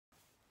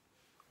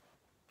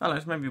Hello,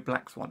 it's maybe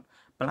Black Swan.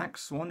 Black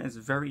Swan is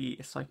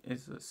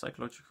is a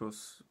psychological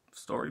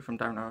story from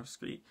Darren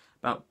Aronofsky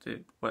about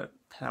what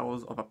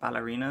tells of a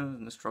ballerina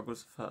and the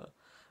struggles of her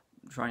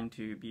trying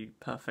to be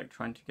perfect,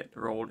 trying to get the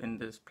role in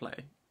this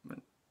play.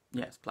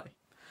 Yes, play.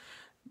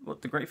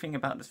 What the great thing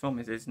about this film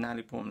is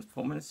Natalie Portman's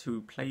performance,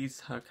 who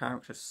plays her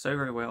character so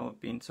very well,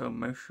 being so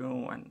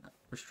emotional and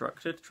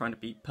restricted, trying to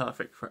be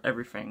perfect for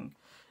everything,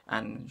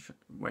 and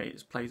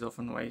ways plays off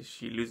in ways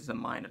she loses her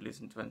mind and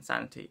loses into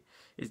insanity,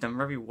 is done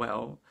very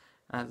well,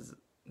 as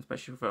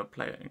especially for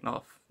playing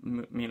off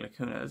Mila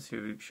Kunis,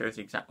 who shows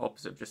the exact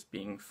opposite of just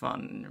being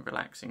fun and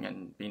relaxing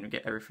and being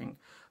get everything,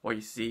 while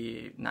you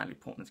see Natalie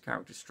Portman's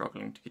character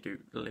struggling to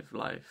live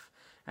life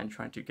and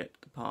trying to get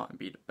the part and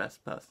be the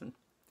best person.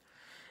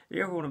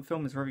 The overall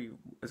film is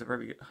a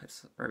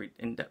very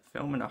in-depth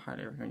film, and I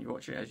highly recommend you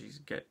watch it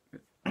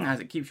as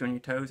it keeps you on your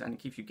toes and it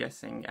keeps you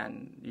guessing,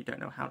 and you don't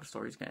know how the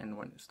story is going to end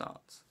when it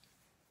starts.